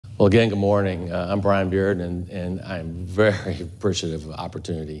Well, again, good morning. I'm Brian Beard, and I'm very appreciative of the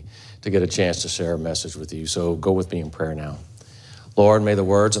opportunity to get a chance to share a message with you. So go with me in prayer now. Lord, may the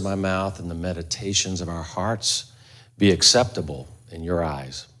words of my mouth and the meditations of our hearts be acceptable in your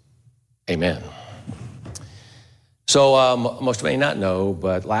eyes. Amen. So most may not know,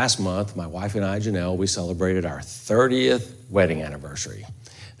 but last month, my wife and I, Janelle, we celebrated our 30th wedding anniversary.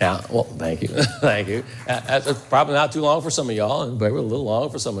 Now, well, thank you, thank you. That's probably not too long for some of y'all, and maybe a little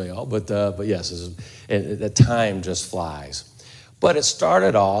long for some of y'all, but yes, the time just flies. But it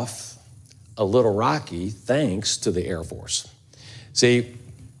started off a little rocky thanks to the Air Force. See,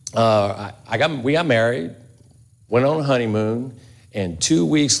 we got married, went on a honeymoon, and 2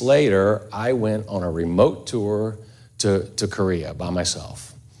 weeks later, I went on a remote tour to Korea by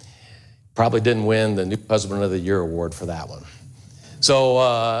myself. Probably didn't win the New Husband of the Year award for that one.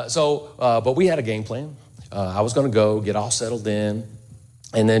 But we had a game plan. I was going to go get all settled in,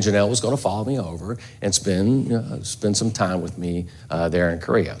 and then Janelle was going to follow me over and spend some time with me there in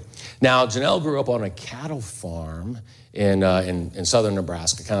Korea. Now, Janelle grew up on a cattle farm in southern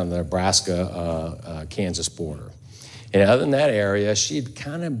Nebraska, kind of the Nebraska-Kansas border. And other than that area, she'd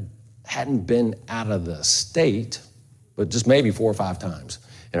kind of hadn't been out of the state, but just maybe 4 or 5 times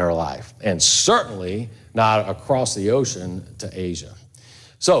in her life, and certainly not across the ocean to Asia.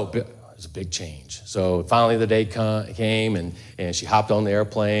 So it was a big change. So finally the day came, and she hopped on the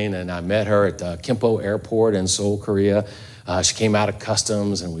airplane, and I met her at Gimpo Airport in Seoul, Korea. She came out of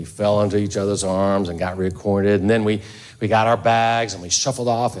customs, and we fell into each other's arms and got reacquainted. And then we got our bags, and we shuffled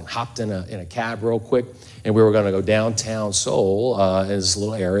off and hopped in a cab real quick, and we were going to go downtown Seoul in this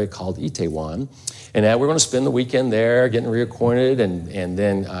little area called Itaewon. And we were going to spend the weekend there, getting reacquainted, and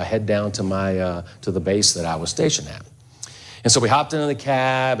then head down to to the base that I was stationed at. And so we hopped into the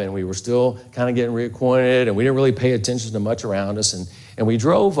cab, and we were still kind of getting reacquainted, and we didn't really pay attention to much around us. And we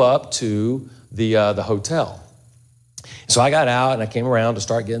drove up to the hotel. So I got out, and I came around to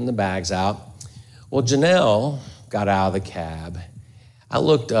start getting the bags out. Well, Janelle got out of the cab. I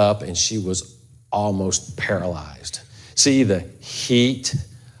looked up, and she was almost paralyzed. See, the heat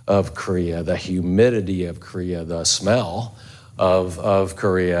of Korea, the humidity of Korea, the smell of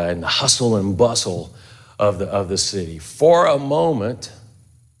Korea, and the hustle and bustle of the city, for a moment,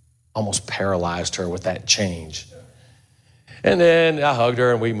 almost paralyzed her with that change. And then I hugged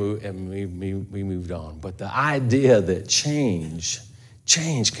her, and we moved on. But the idea that change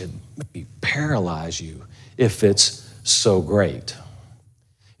could maybe paralyze you if it's so great.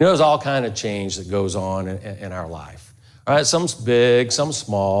 You know, there's all kind of change that goes on in our life. All right, some's big, some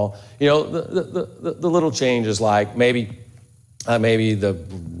small. You know, the little changes, like maybe the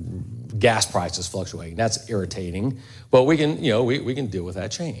gas prices fluctuating. That's irritating, but we can deal with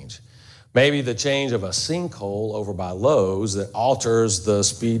that change. Maybe the change of a sinkhole over by Lowe's that alters the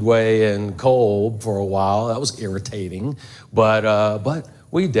Speedway and Cole for a while. That was irritating, but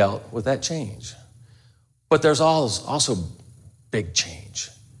we dealt with that change. But there's also big change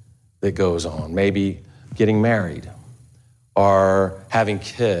that goes on. Maybe getting married, or having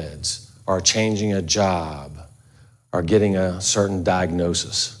kids, or changing a job, or getting a certain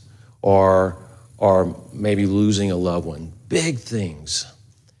diagnosis, or maybe losing a loved one. Big things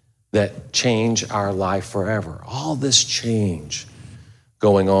that change our life forever. All this change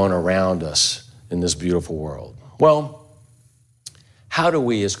going on around us in this beautiful world. Well, how do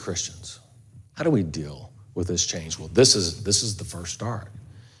we as Christians, how do we deal with this change? Well, this is the first start.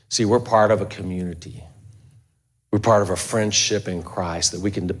 See, we're part of a community. We're part of a friendship in Christ that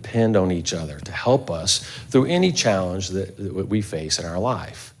we can depend on each other to help us through any challenge that we face in our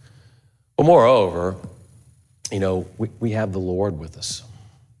life. But moreover, you know, we have the Lord with us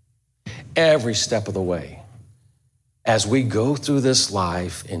every step of the way. As we go through this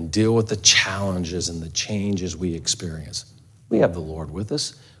life and deal with the challenges and the changes we experience, we have the Lord with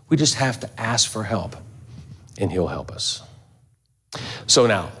us. We just have to ask for help, and He'll help us. So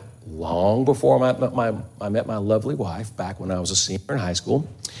now, long before I met my lovely wife, back when I was a senior in high school,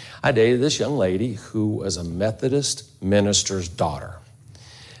 I dated this young lady who was a Methodist minister's daughter.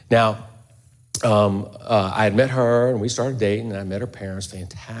 Now, I had met her, and we started dating, and I met her parents,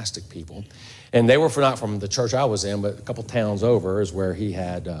 fantastic people. And they were not from the church I was in, but a couple towns over is where he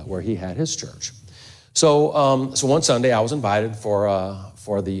had his church. So one Sunday I was invited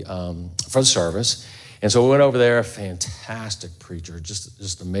for the service. And so we went over there, a fantastic preacher,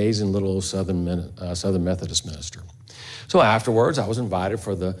 just amazing little Southern Methodist minister. So afterwards, I was invited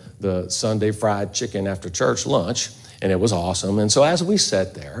for the Sunday fried chicken after church lunch, and it was awesome. And so as we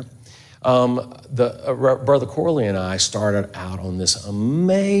sat there, Brother Corley and I started out on this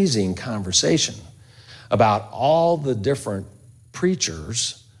amazing conversation about all the different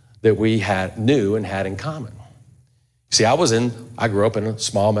preachers that we knew and had in common. See, I grew up in a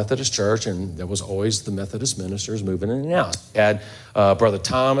small Methodist church, and there was always the Methodist ministers moving in and out. We had Brother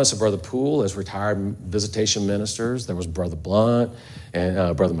Thomas and Brother Poole as retired visitation ministers. There was Brother Blunt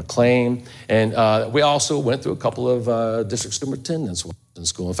and Brother McLean. And we also went through a couple of district superintendents in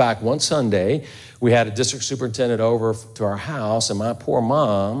school. In fact, one Sunday, we had a district superintendent over to our house, and my poor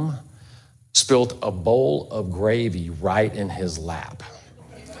mom spilled a bowl of gravy right in his lap.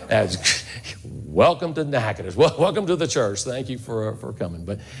 Welcome to Natchitoches. Welcome to the church. Thank you for coming.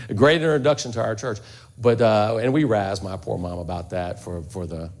 But a great introduction to our church. But and we razzed my poor mom about that for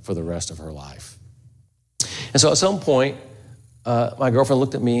the rest of her life. And so at some point, my girlfriend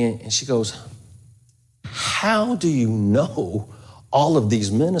looked at me and she goes, "How do you know all of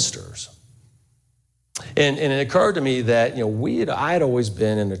these ministers?" And it occurred to me that I had always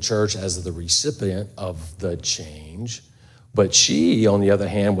been in the church as the recipient of the change. But she, on the other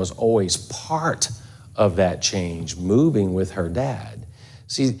hand, was always part of that change, moving with her dad.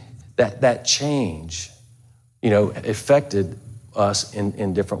 See, that change, affected us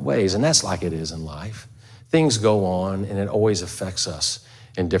in different ways. And that's like it is in life. Things go on, and it always affects us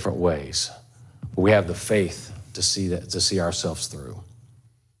in different ways. But we have the faith to see ourselves through.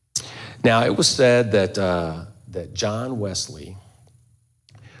 Now, it was said that John Wesley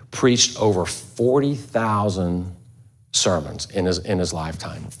preached over 40,000 sermons in his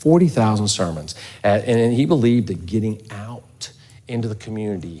lifetime, 40,000 sermons. And he believed that getting out into the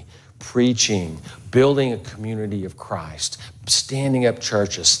community, preaching, building a community of Christ, standing up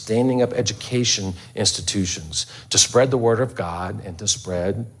churches, standing up education institutions to spread the word of God and to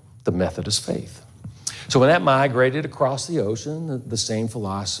spread the Methodist faith. So when that migrated across the ocean, the same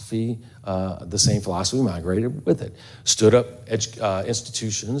philosophy migrated with it. Stood up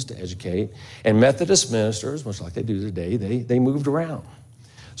institutions to educate, and Methodist ministers, much like they do today, they moved around.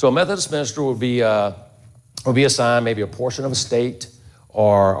 So a Methodist minister would be assigned maybe a portion of a state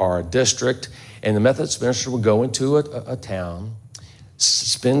or a district, and the Methodist minister would go into a town,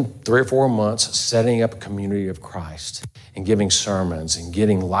 spend 3 or 4 months setting up a community of Christ and giving sermons and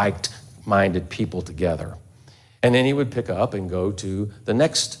getting like-minded people together. And then he would pick up and go to the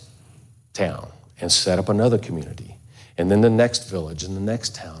next town and set up another community. And then the next village and the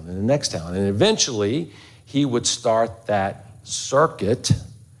next town and the next town. And eventually he would start that circuit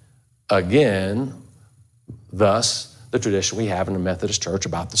again, thus the tradition we have in the Methodist Church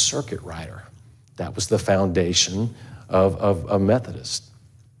about the circuit rider. That was the foundation of Methodist.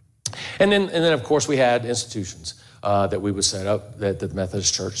 And then of course we had institutions that we would set up, that the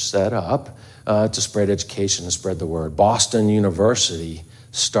Methodist Church set up to spread education and spread the word. Boston University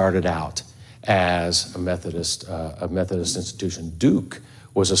started out as a Methodist institution. Duke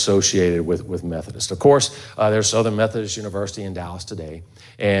was associated with Methodist. Of course, there's Southern Methodist University in Dallas today,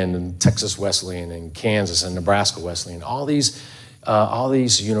 and Texas Wesleyan, and Kansas and Nebraska Wesleyan. All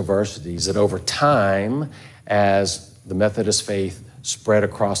these universities that over time, as the Methodist faith spread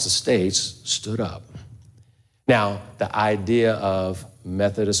across the states, stood up. Now, the idea of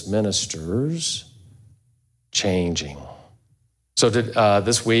Methodist ministers changing. So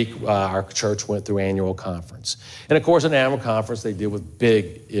this week, our church went through annual conference. And of course, in annual conference, they deal with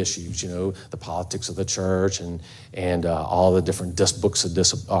big issues, the politics of the church and all the different books of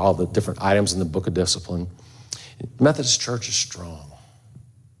discipline, all the different items in the book of discipline. The Methodist Church is strong.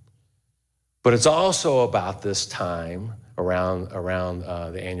 But it's also about this time around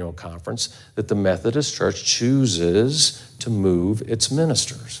the annual conference that the Methodist Church chooses to move its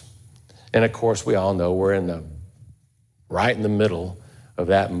ministers. And of course, we all know we're right in the middle of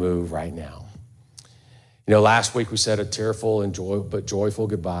that move right now. Last week we said a tearful but joyful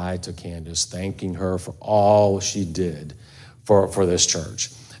goodbye to Candace, thanking her for all she did for this church.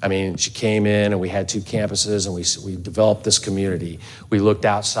 I mean, she came in and we had 2 campuses and we developed this community. We looked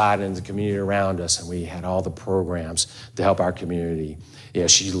outside into the community around us and we had all the programs to help our community.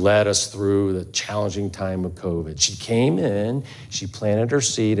 She led us through the challenging time of COVID. She came in, she planted her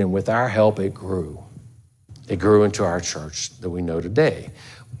seed, and with our help, it grew. It grew into our church that we know today.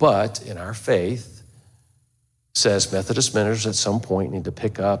 But in our faith, says Methodist ministers at some point need to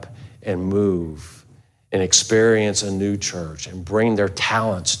pick up and move and experience a new church and bring their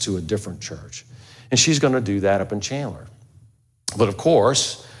talents to a different church. And she's going to do that up in Chandler. But of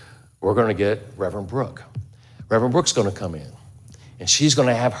course, we're going to get Reverend Brooke. Reverend Brooke's going to come in, and she's going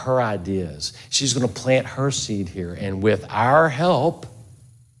to have her ideas. She's going to plant her seed here, and with our help,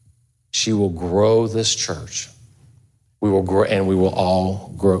 she will grow this church. We will grow, and we will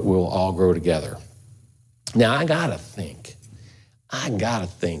all grow. We will all grow together. Now, I gotta think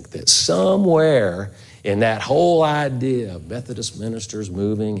that somewhere in that whole idea of Methodist ministers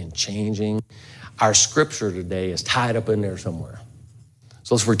moving and changing, our scripture today is tied up in there somewhere.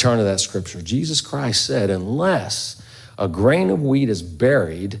 So let's return to that scripture. Jesus Christ said, unless a grain of wheat is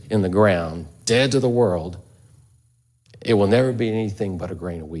buried in the ground, dead to the world, it will never be anything but a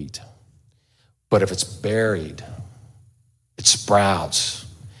grain of wheat. But if it's buried, it sprouts.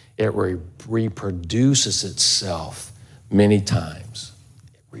 It reproduces itself many times.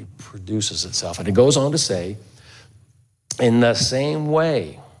 It reproduces itself. And it goes on to say, in the same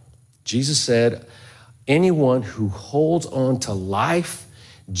way, Jesus said, anyone who holds on to life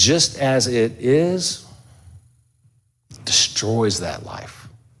just as it is destroys that life.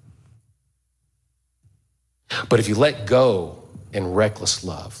 But if you let go in reckless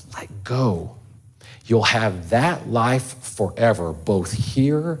love, let go, you'll have that life forever, both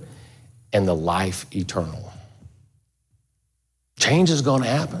here and the life eternal. Change is going to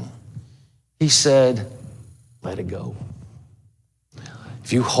happen. He said, let it go.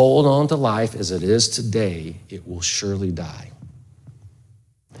 If you hold on to life as it is today, it will surely die.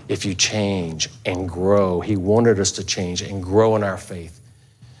 If you change and grow, he wanted us to change and grow in our faith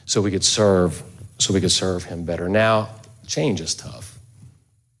so we could serve him better. Now, change is tough.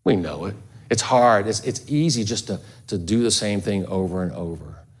 We know it. It's hard. It's easy just to do the same thing over and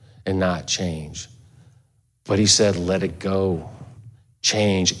over and not change. But he said, let it go.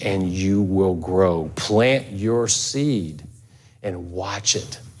 Change and you will grow. Plant your seed and watch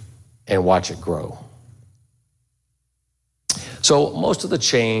it grow. So most of the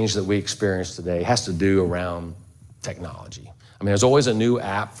change that we experience today has to do around technology. I mean, there's always a new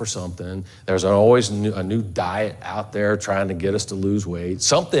app for something. There's always a new diet out there trying to get us to lose weight.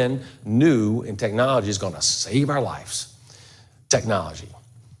 Something new in technology is going to save our lives. Technology.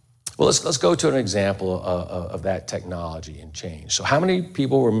 Well, let's go to an example of that technology and change. So how many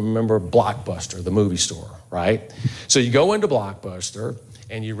people remember Blockbuster, the movie store, right? So you go into Blockbuster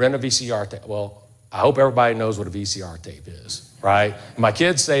and you rent a VCR tape. Well, I hope everybody knows what a VCR tape is, right? My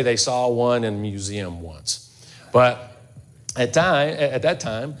kids say they saw one in a museum once. But at that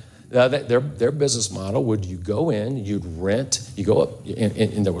time, their business model would, you go in, you'd rent, you go up,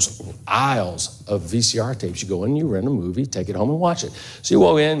 and there was aisles of VCR tapes. You go in, you rent a movie, take it home and watch it. So you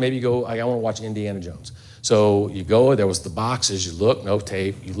go in, maybe you go, I want to watch Indiana Jones. So you go, there was the boxes, you look, no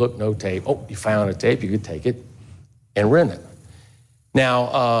tape, you look, no tape. Oh, you found a tape, you could take it and rent it.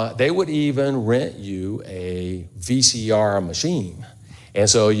 Now, they would even rent you a VCR machine. And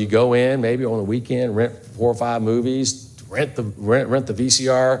so you go in, maybe on the weekend, rent 4 or 5 movies, rent the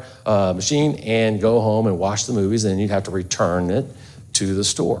VCR machine and go home and watch the movies, and then you'd have to return it to the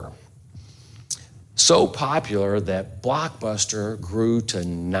store. So popular that Blockbuster grew to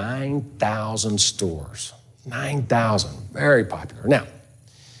 9,000 stores. 9,000, very popular. Now,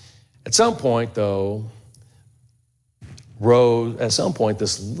 at some point though,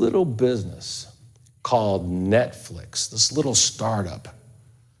 this little business called Netflix, this little startup,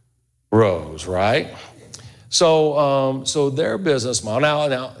 rose, right? So their business model,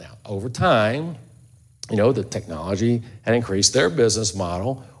 now over time, the technology had increased. Their business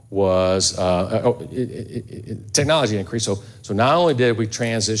model was, technology increased. So not only did we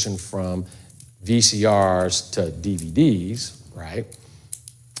transition from VCRs to DVDs, right?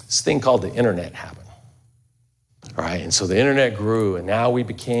 This thing called the internet happened. All right, and so the internet grew, and now we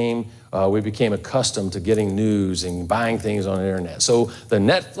became accustomed to getting news and buying things on the internet. So the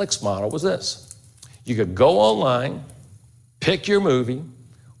Netflix model was this. You could go online, pick your movie,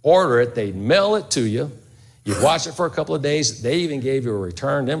 order it, they'd mail it to you, you'd watch it for a couple of days, they even gave you a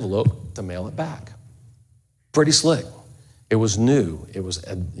returned envelope to mail it back. Pretty slick. It was new. It was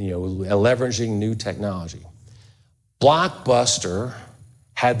leveraging new technology. Blockbuster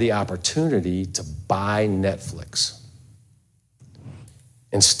had the opportunity to buy Netflix.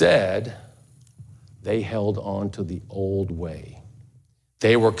 Instead, they held on to the old way.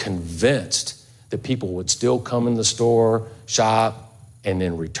 They were convinced that people would still come in the store, shop, and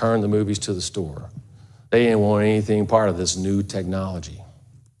then return the movies to the store. They didn't want anything part of this new technology.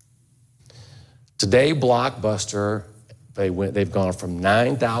 Today, Blockbuster, they've gone from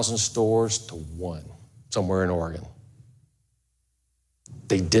 9,000 stores to 1, somewhere in Oregon.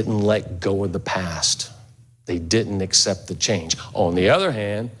 They didn't let go of the past. They didn't accept the change. On the other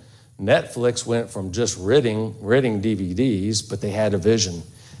hand, Netflix went from just renting DVDs, but they had a vision.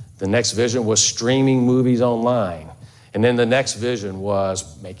 The next vision was streaming movies online. And then the next vision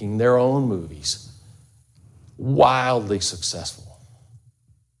was making their own movies. Wildly successful.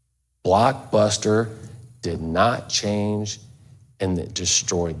 Blockbuster did not change, and it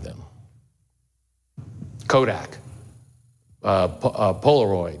destroyed them. Kodak.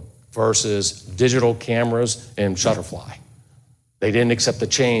 Polaroid, versus digital cameras and Shutterfly. They didn't accept the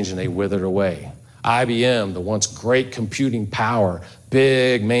change and they withered away. IBM, the once great computing power,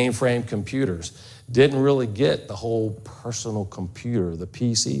 big mainframe computers, didn't really get the whole personal computer, the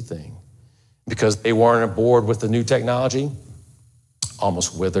PC thing, because they weren't aboard with the new technology,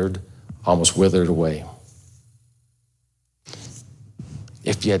 almost withered away.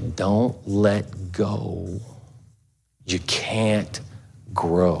 If you don't let go, you can't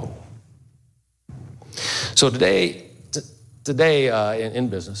grow. So today in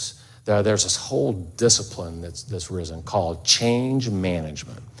business, there's this whole discipline that's risen called change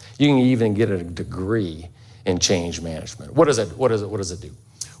management. You can even get a degree in change management. What does it do?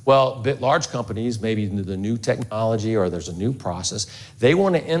 Well, large companies, maybe the new technology or there's a new process, they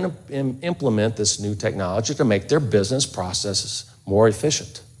want to implement this new technology to make their business processes more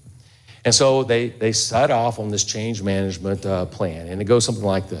efficient. And so they set off on this change management plan, and it goes something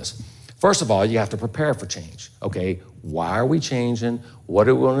like this. First of all, you have to prepare for change. Okay, why are we changing? What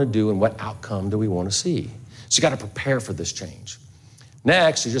do we want to do, and what outcome do we want to see? So you got to prepare for this change.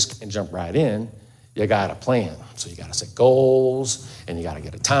 Next, you just can't jump right in. You got to plan. So you got to set goals, and you got to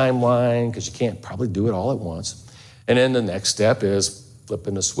get a timeline, because you can't probably do it all at once. And then the next step is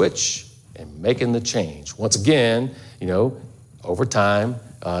flipping the switch and making the change. Once again, over time,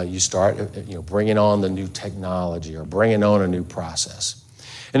 you start bringing on the new technology or bringing on a new process.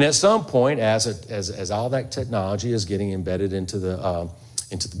 And at some point, as all that technology is getting embedded into the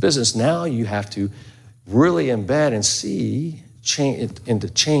business, now you have to really embed and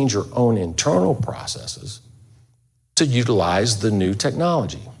change your own internal processes to utilize the new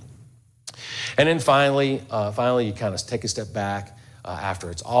technology. And then finally, you kind of take a step back after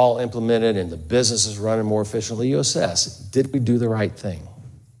it's all implemented and the business is running more efficiently. You assess: did we do the right thing?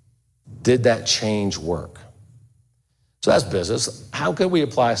 Did that change work? So that's business. How could we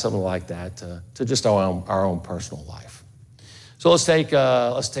apply something like that to just our own personal life? So let's take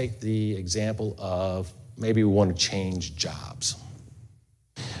the example of maybe we want to change jobs.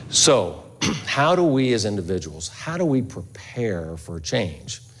 So how do we as individuals, how do we prepare for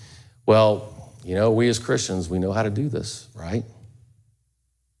change? Well, we as Christians, we know how to do this, right?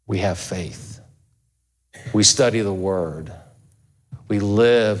 We have faith. We study the Word. We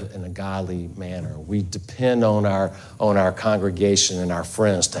live in a godly manner. We depend on our congregation and our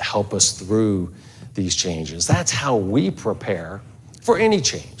friends to help us through these changes. That's how we prepare for any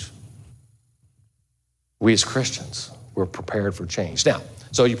change. We as Christians, we're prepared for change. Now,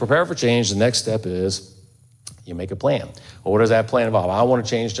 so you prepare for change. The next step is you make a plan. Well, what does that plan involve? I want to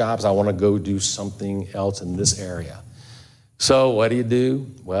change jobs. I want to go do something else in this area. So what do?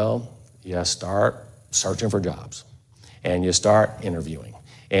 Well, you start searching for jobs. And you start interviewing.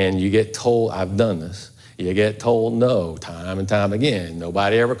 And you get told, I've done this, you get told no time and time again.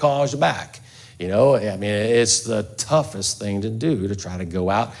 Nobody ever calls you back. It's the toughest thing to do, to try to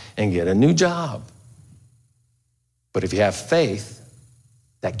go out and get a new job. But if you have faith,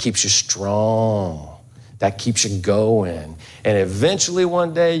 that keeps you strong. That keeps you going. And eventually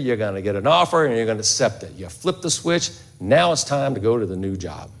one day you're going to get an offer and you're going to accept it. You flip the switch. Now it's time to go to the new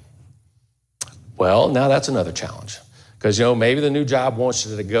job. Well, now that's another challenge. Because, maybe the new job wants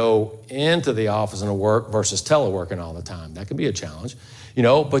you to go into the office and work versus teleworking all the time. That can be a challenge,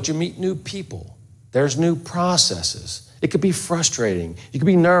 but you meet new people. There's new processes. It could be frustrating. You could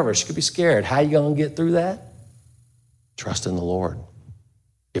be nervous. You could be scared. How are you going to get through that? Trust in the Lord.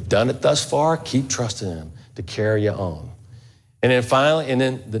 You've done it thus far, keep trusting Him to carry you on. And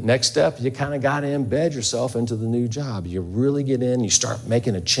then the next step, you kind of got to embed yourself into the new job. You really get in, you start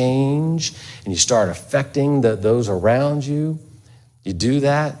making a change, and you start affecting those around you. You do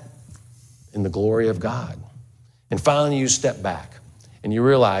that in the glory of God. And finally, you step back, and you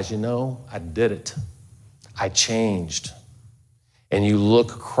realize, I did it. I changed. And you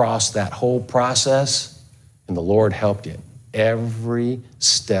look across that whole process, and the Lord helped you every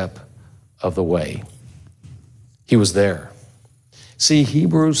step of the way. He was there. See,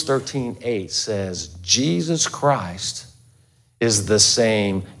 Hebrews 13:8 says, Jesus Christ is the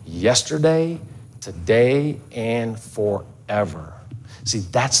same yesterday, today, and forever. See,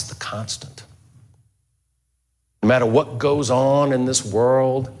 that's the constant. No matter what goes on in this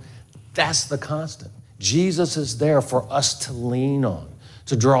world, that's the constant. Jesus is there for us to lean on,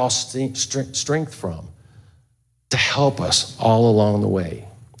 to draw strength from, to help us all along the way.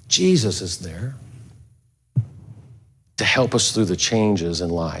 Jesus is there to help us through the changes in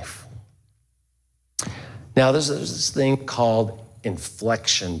life. Now, there's this thing called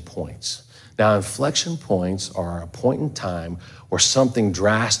inflection points. Now, inflection points are a point in time where something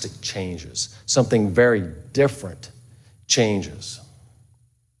drastic changes, something very different changes.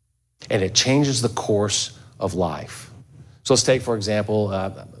 and it changes the course of life. So let's take, for example,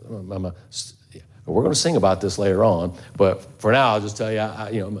 we're going to sing about this later on, but for now, I'll just tell you,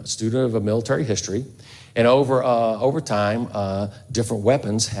 I'm a student of military history, and over time, different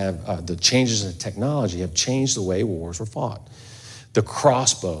weapons have, the changes in technology have changed the way wars were fought. The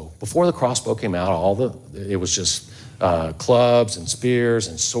crossbow, before the crossbow came out, it was just clubs and spears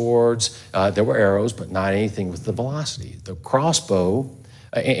and swords. There were arrows, but not anything with the velocity. The crossbow,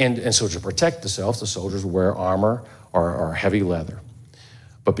 and so to protect themselves, the soldiers would wear armor or heavy leather.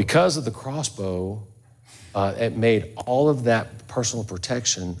 But because of the crossbow, it made all of that personal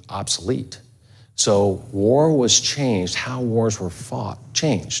protection obsolete. So war was changed, how wars were fought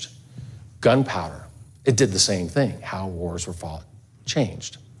changed. Gunpowder, it did the same thing, how wars were fought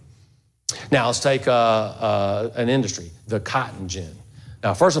changed. Now let's take an industry, the cotton gin.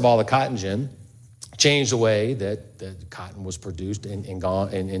 Now first of all, the cotton gin changed the way that cotton was produced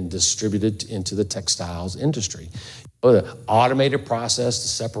and distributed into the textiles industry. The automated process to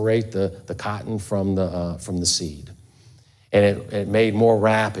separate the cotton from the seed. And it made more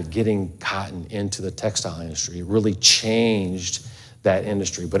rapid getting cotton into the textile industry. It really changed that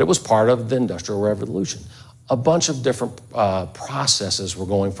industry, but it was part of the Industrial Revolution. A bunch of different processes were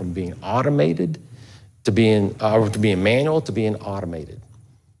going from being automated to being manual to being automated.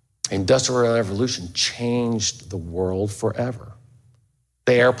 Industrial Revolution changed the world forever.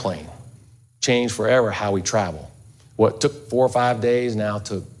 The airplane changed forever how we travel. What took 4 or 5 days now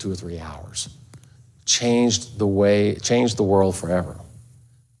took 2 or 3 hours. Changed the world forever.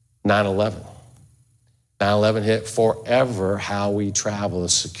 9/11. 9/11 hit forever how we travel. The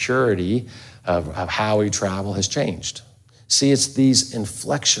security of how we travel has changed. See, it's these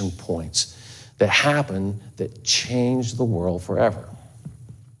inflection points that happen that change the world forever.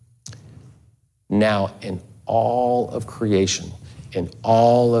 Now, in all of creation, in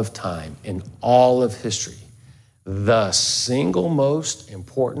all of time, in all of history, the single most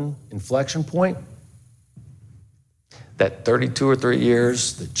important inflection point, that 32 or 3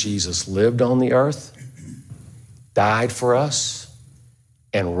 years that Jesus lived on the earth, died for us,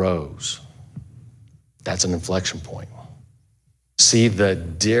 and rose. That's an inflection point. See, the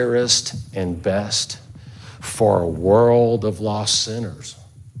dearest and best for a world of lost sinners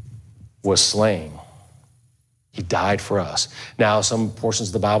was slain. He died for us. Now, some portions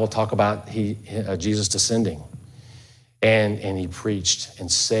of the Bible talk about Jesus descending, and he preached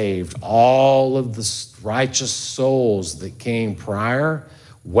and saved all of the righteous souls that came prior,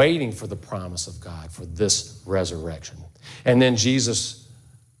 waiting for the promise of God for this resurrection. And then Jesus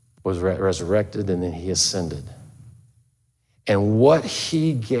was resurrected, and then he ascended. And what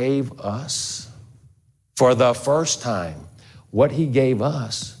he gave us, for the first time, what he gave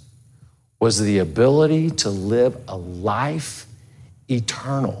us was the ability to live a life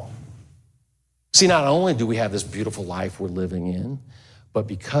eternal. See, not only do we have this beautiful life we're living in, but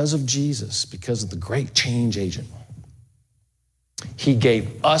because of Jesus, because of the great change agent, he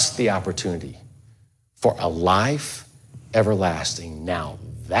gave us the opportunity for a life everlasting. Now,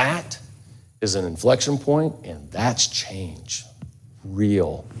 that is an inflection point, and that's change,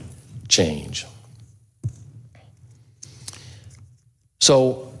 real change.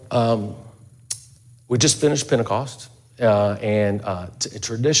 So we just finished Pentecost, and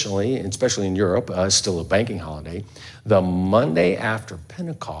traditionally, and especially in Europe, it's still a banking holiday. The Monday after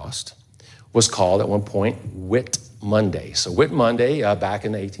Pentecost was called at one point Whit Monday. So Whit Monday, back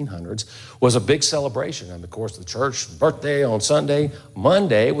in the 1800s, was a big celebration. And of course, the church birthday on Sunday.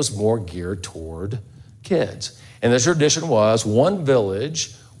 Monday was more geared toward kids. And the tradition was one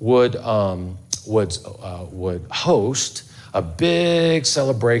village would host a big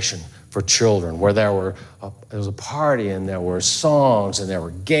celebration for children, where there was a party and there were songs and there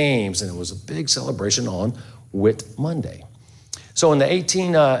were games, and it was a big celebration on Whit Monday. So in the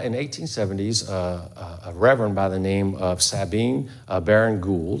 1870s, a reverend by the name of Sabine Baron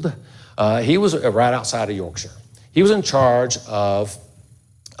Gould, he was right outside of Yorkshire. He was in charge of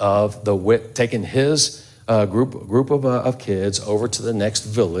the Whit, taking his group of kids over to the next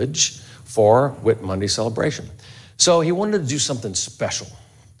village for Whit Monday celebration. So he wanted to do something special.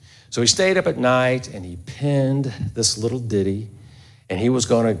 So he stayed up at night and he penned this little ditty, and he was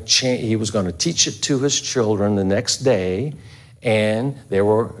going to teach it to his children the next day, and they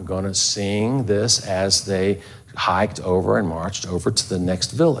were going to sing this as they hiked over and marched over to the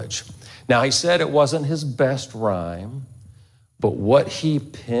next village. Now, he said it wasn't his best rhyme, but what he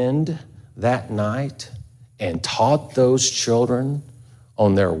penned that night and taught those children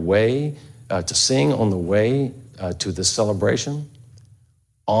on their way to sing on the way to this celebration,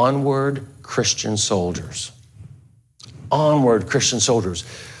 onward, Christian soldiers. Onward, Christian soldiers.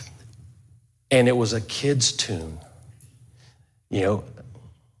 And it was a kid's tune. You know,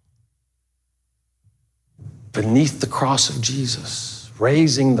 beneath the cross of Jesus,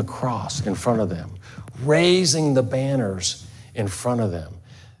 raising the cross in front of them, raising the banners in front of them.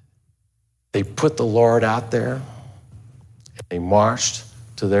 They put the Lord out there, and they marched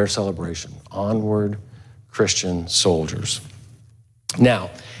to their celebration. Onward, Christian soldiers. Now,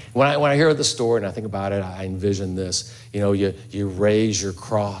 when I hear the story and I think about it, I envision this. You know, you raise your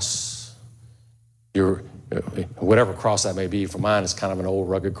cross, whatever cross that may be. For mine, it's kind of an old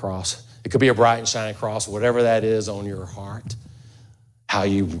rugged cross. It could be a bright and shining cross, whatever that is on your heart. How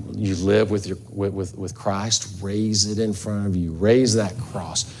you live with Christ, raise it in front of you. Raise that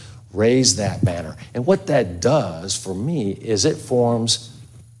cross, raise that banner. And what that does for me is it forms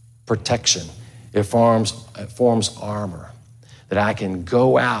protection. It forms armor that I can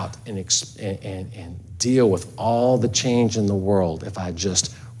go out and deal with all the change in the world if I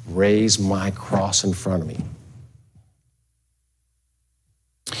just raise my cross in front of me.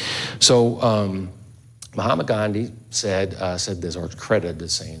 So Mahatma Gandhi said this, or credited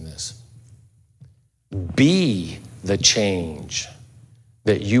as saying this: be the change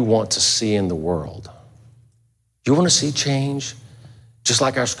that you want to see in the world. You want to see change? Just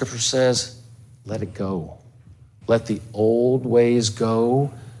like our scripture says, let it go. Let the old ways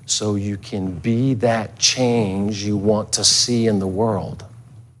go so you can be that change you want to see in the world.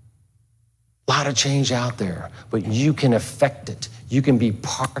 A lot of change out there, but you can affect it. You can be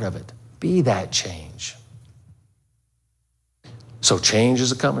part of it. Be that change. So change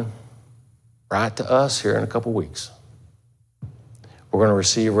is coming right to us here in a couple weeks. We're going to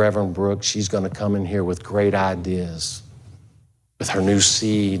receive Reverend Brooke. She's going to come in here with great ideas, with her new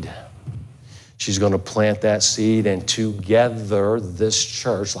seed. She's going to plant that seed, and together, this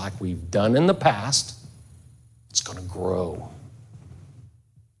church, like we've done in the past, it's going to grow.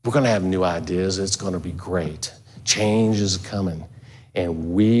 We're going to have new ideas. It's going to be great. Change is coming,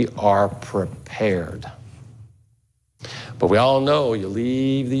 and we are prepared. But we all know you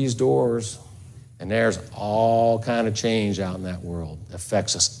leave these doors, and there's all kind of change out in that world. It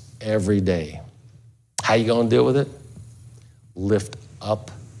affects us every day. How you going to deal with it? Lift up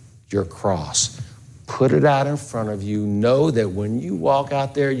your cross. Put it out in front of you. Know that when you walk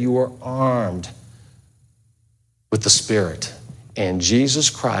out there, you are armed with the Spirit. And Jesus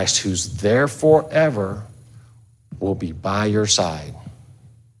Christ, who's there forever, will be by your side.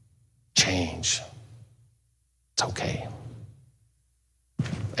 Change. It's okay.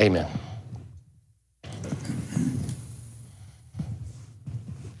 Amen.